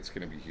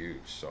going to be huge.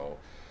 So,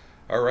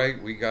 all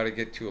right, we got to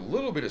get to a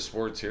little bit of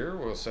sports here.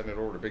 We'll send it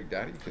over to Big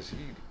Daddy because he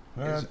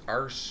is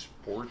our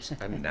sports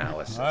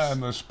analysis. I'm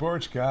the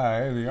sports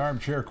guy, the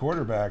armchair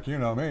quarterback. You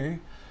know me.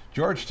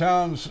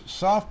 Georgetown's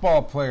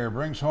softball player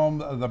brings home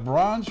the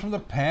bronze from the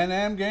Pan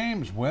Am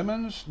Games.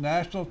 Women's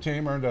national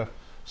team earned a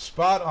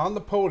spot on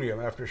the podium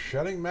after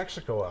shutting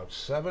Mexico out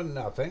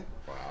 7-0.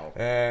 Wow.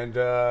 And,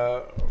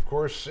 of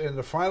course, in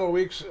the final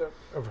weeks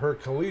of her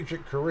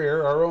collegiate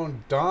career, our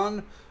own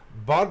Dawn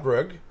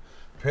Bodrug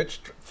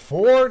pitched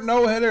 4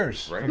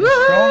 no-hitters Right. for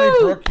the Stony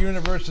Brook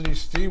University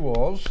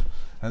Steelwolves,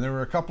 and there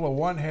were a couple of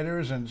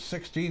one-hitters and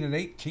 16 and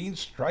 18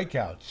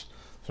 strikeouts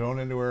thrown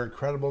into her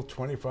incredible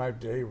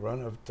 25-day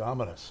run of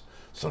dominance.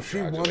 So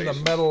she won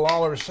the medal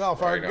all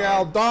herself. Our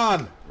gal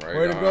Dawn.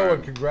 Way to go,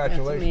 and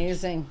congratulations.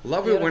 That's amazing.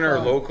 Love it when our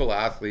local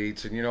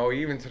athletes, and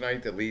even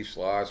tonight the Leafs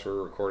lost.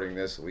 We're recording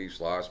this, the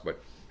Leafs lost, but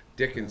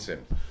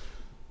Dickinson.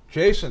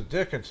 Jason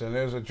Dickinson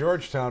is a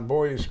Georgetown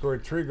boy. He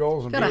scored 3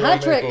 goals and got a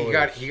hat trick.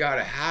 He got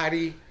a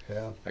hattie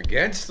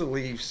against the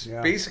Leafs,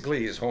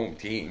 basically his home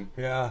team.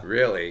 Yeah.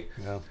 Really.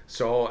 Yeah.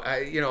 So,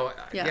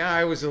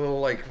 I was a little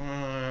like,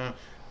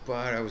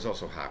 but I was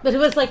also happy. But it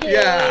was like,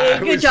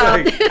 good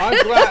job. Like,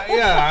 I'm glad,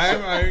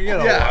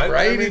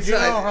 right? I mean, you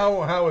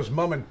know how his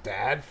mom and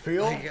dad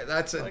feel?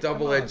 That's a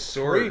double-edged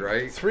sword,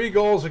 right? 3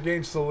 goals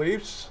against the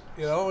Leafs,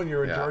 and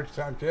you're a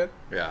Georgetown kid.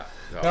 Yeah.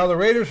 No. Now, the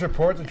Raiders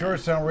report the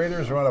Georgetown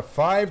Raiders are on a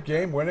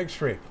 5-game winning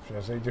streak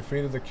as they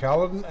defeated the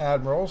Caledon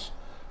Admirals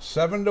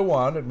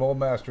 7-1 at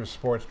Moldmasters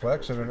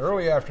Sportsplex in an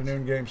early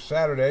afternoon game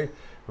Saturday,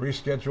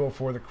 rescheduled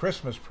for the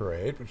Christmas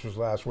parade, which was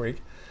last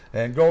week.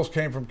 And goals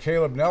came from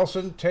Caleb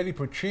Nelson, Teddy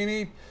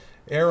Puccini,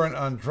 Aaron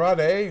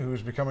Andrade,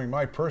 who's becoming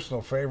my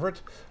personal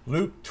favorite,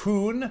 Luke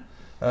Toon,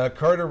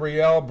 Carter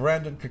Riel,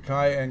 Brandon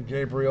Kakai, and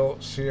Gabriel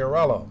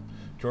Ciarello.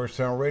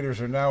 Georgetown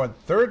Raiders are now in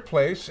 3rd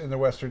place in the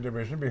Western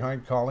Division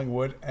behind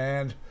Collingwood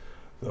and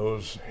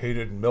those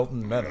hated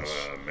Milton Menace.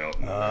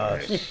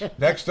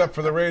 Next up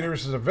for the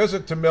Raiders is a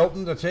visit to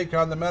Milton to take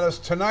on the Menace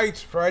tonight,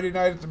 Friday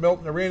night at the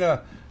Milton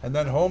Arena, and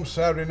then home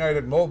Saturday night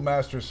at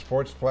Moldmasters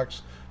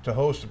Sportsplex to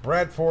host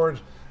Bradford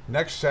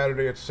next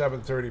Saturday at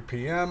 7:30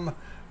 p.m.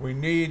 We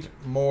need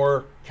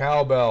more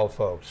cowbell,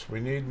 folks. We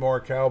need more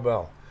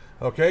cowbell.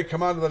 Okay,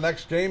 come on to the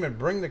next game and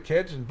bring the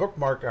kids and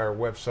bookmark our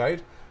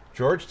website,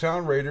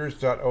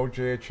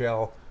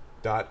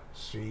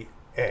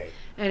 georgetownraiders.ojhl.ca.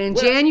 And in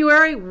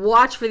January,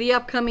 watch for the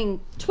upcoming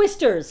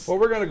Twisters. Well,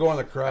 we're going to go in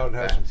the crowd and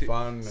have some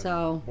fun.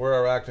 So wear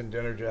our Acton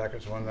dinner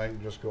jackets one night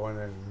and just go in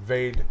and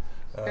invade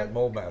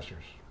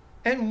Moldmasters.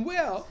 And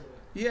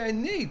you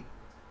need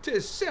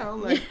to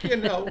sound like,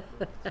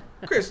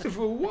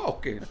 Christopher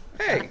Walken.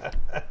 Hey,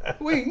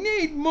 we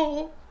need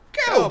more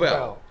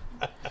cowbell.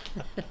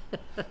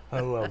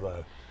 I love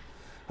that.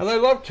 And I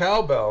love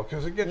cowbell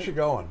because it gets you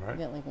going, right?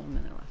 We got like 1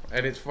 minute left.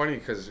 And it's funny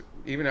because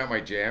even at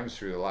my jams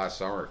through the last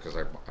summer, because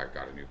I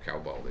got a new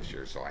cowbell this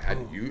year, so I had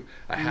to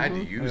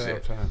use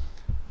it.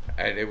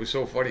 And it was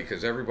so funny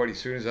because everybody, as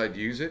soon as I'd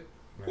use it,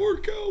 more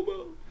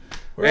cowbell.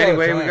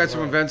 Anyway, we got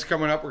some events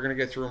coming up. We're going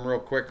to get through them real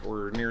quick.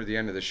 We're near the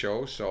end of the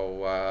show.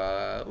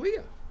 So,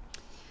 Leah.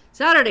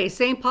 Saturday,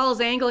 St.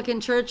 Paul's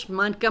Anglican Church,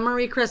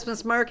 Montgomery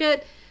Christmas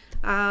Market.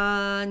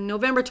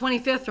 November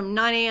 25th from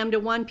 9 a.m. to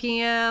 1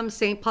 p.m.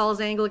 St. Paul's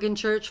Anglican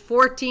Church,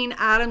 14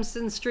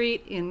 Adamson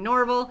Street in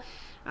Norval.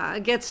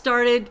 Get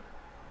started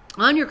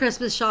on your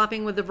Christmas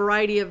shopping with a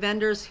variety of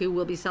vendors who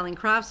will be selling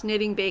crafts,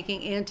 knitting,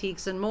 baking,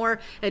 antiques, and more.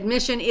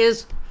 Admission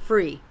is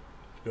free.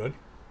 Good.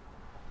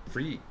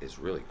 Free is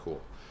really cool.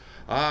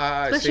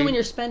 Especially when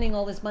you're spending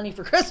all this money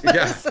for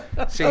Christmas.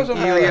 Yeah.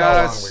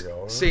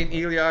 St.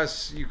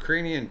 Elias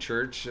Ukrainian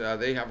Church,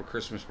 they have a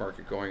Christmas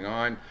market going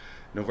on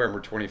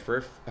November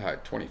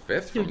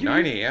 25th from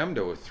 9 a.m.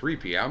 to 3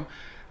 p.m.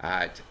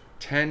 at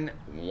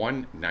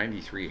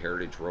 10193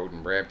 Heritage Road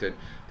in Brampton.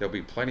 There'll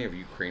be plenty of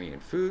Ukrainian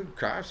food,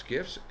 crafts,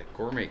 gifts, a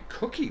gourmet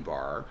cookie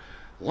bar,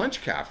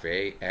 lunch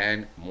cafe,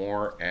 and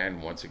more.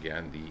 And once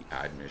again, the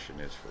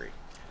admission is free.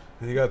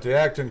 And you got the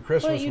Acton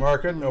Christmas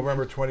Market,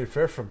 November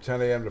 25th from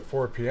 10 a.m. to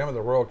 4 p.m. at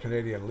the Royal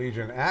Canadian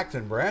Legion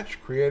Acton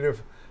branch.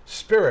 Creative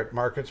Spirit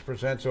Markets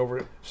presents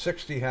over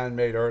 60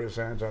 handmade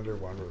artisans under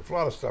one roof. A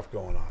lot of stuff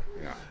going on.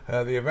 Yeah.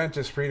 The event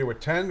is free to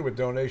attend, with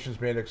donations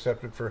being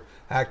accepted for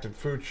Acton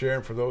Food Share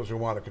and for those who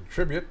want to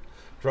contribute.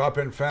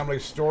 Drop-in family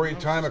story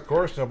time, of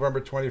course, November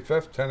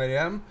 25th, 10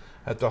 a.m.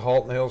 at the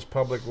Halton Hills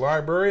Public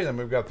Library. Then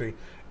we've got the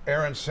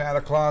Aaron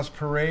Santa Claus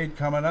Parade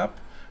coming up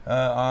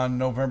on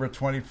November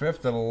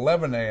 25th at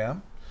 11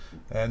 a.m.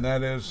 And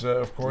that is,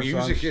 of course,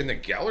 music in the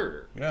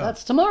gallery. Yeah.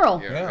 That's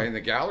tomorrow. Yeah, in the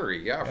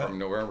gallery, from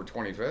November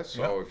 25th.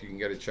 So if you can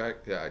get a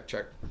check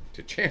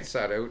to chance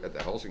that out at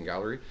the Helsing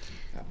Gallery,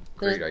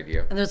 great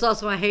idea. And there's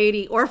also a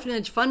Haiti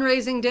Orphanage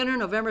fundraising dinner,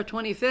 November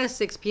 25th,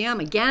 6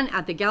 p.m. again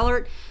at the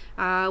Gellert.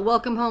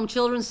 Welcome Home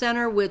Children's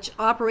Center, which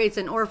operates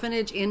an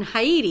orphanage in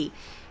Haiti,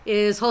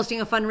 is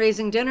hosting a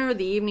fundraising dinner.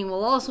 The evening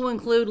will also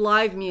include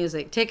live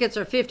music. Tickets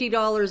are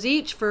 $50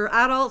 each for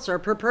adults, or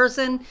per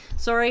person,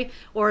 or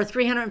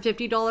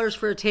 $350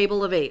 for a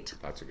table of 8.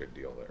 That's a good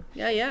deal there.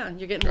 Yeah,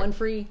 you're getting one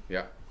free.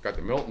 Yeah, got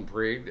the Milton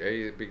Parade,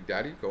 Big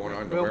Daddy, going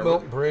on November.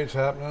 Milton Parade's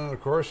happening,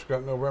 of course.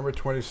 Got November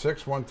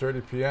 26th,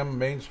 1:30 p.m.,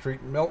 Main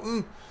Street,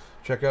 Milton.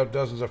 Check out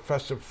dozens of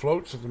festive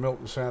floats at the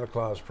Milton Santa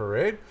Claus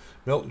Parade.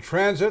 Milton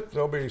Transit,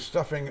 they'll be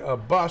stuffing a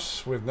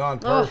bus with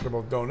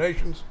non-perishable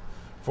donations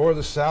for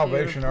the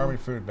Salvation Army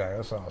Food Bank.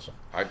 That's awesome.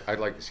 I'd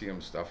like to see them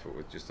stuff it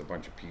with just a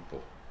bunch of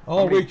people.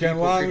 All many weekend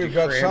people long, could you we've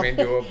got cram something.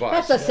 into a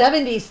bus. That's a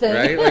 70s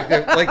thing.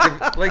 Right,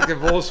 like the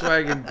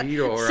Volkswagen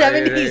Beetle, right?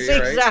 70s,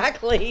 Right?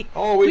 exactly.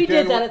 All We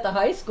weekend, did that at the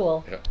high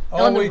school. Yeah.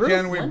 all on the roof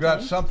weekend one we've got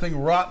time.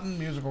 Something Rotten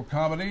musical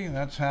comedy.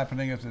 That's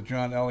happening at the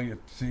John Elliott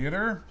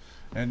Theater.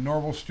 And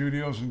Norval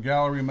Studios and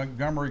Gallery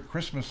Montgomery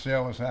Christmas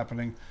sale is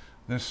happening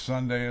this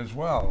Sunday as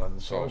well. And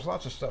so there's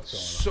lots of stuff going on.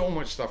 So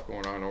much stuff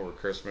going on over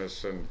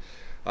Christmas, and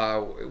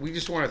we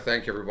just want to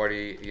thank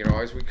everybody. You know,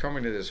 as we come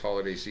into this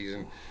holiday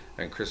season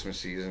and Christmas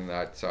season,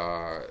 that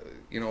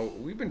you know,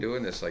 we've been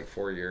doing this like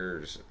 4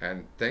 years,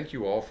 and thank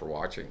you all for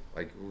watching.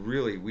 Like,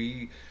 really,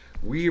 we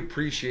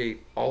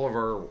appreciate all of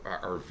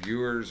our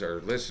viewers,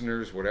 our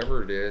listeners,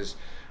 whatever it is,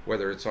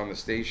 whether it's on the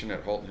station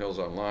at Halton Hills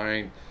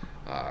Online,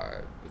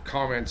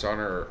 comments on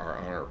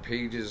our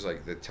pages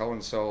like the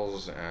Tellin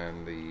Cells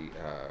and the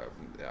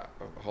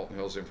Halton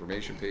Hills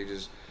information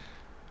pages.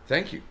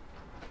 Thank you.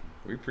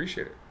 We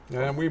appreciate it.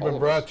 And we've All been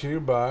of brought us. to you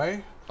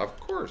by Of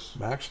course.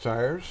 Max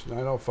Tires,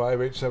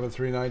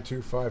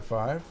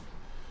 905-873-9255.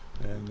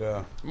 And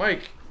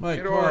Mike, Mike,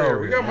 get over here.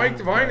 We got yeah, Mike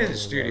Devine in the yeah,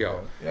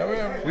 studio.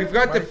 yeah, We've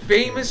got the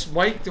famous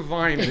Mike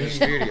Devine in the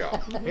studio.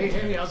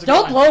 Hey, how's it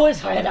Don't going? blow his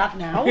head up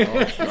now.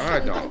 No, I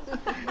don't.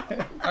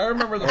 I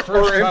remember the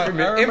first Or time.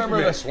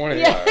 infamous one of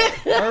the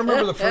I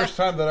remember the first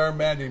time that our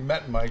Mandy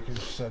met Mike and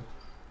said,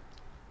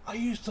 "I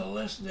used to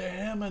listen to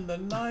him in the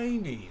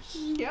 '90s."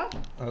 Yep.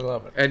 I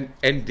love it.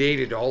 and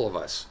dated all of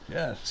us.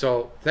 Yes.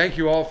 So thank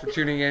you all for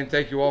tuning in.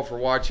 Thank you all for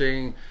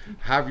watching.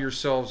 Have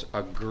yourselves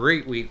a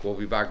great week. We'll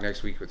be back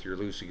next week with your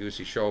Loosey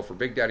Goosey show. For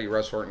Big Daddy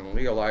Russ Horton and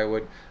Leah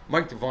Lywood,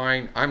 Mike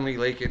Devine, I'm Lee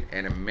Lakin,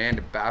 and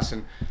Amanda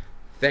Basson.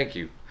 Thank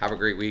you. Have a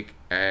great week,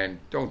 and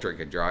don't drink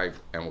and drive,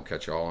 and we'll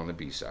catch you all on the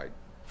B-side.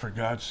 For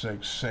God's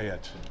sake, say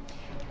it.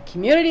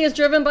 Community is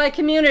driven by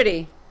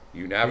community.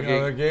 You You know the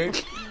navigate.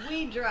 gate?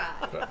 We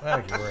drive.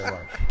 Thank you very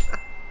much.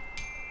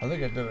 I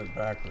think I did it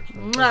backwards, but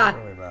it Mwah.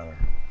 doesn't really matter.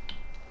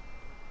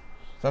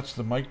 That's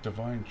the Mike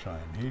Devine chime.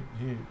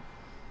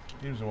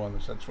 He was the one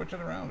that said, switch it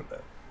around a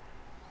bit.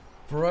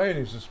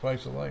 Variety's the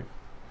spice of life.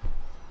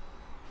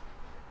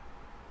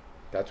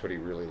 That's what he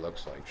really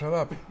looks like. Shut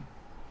up.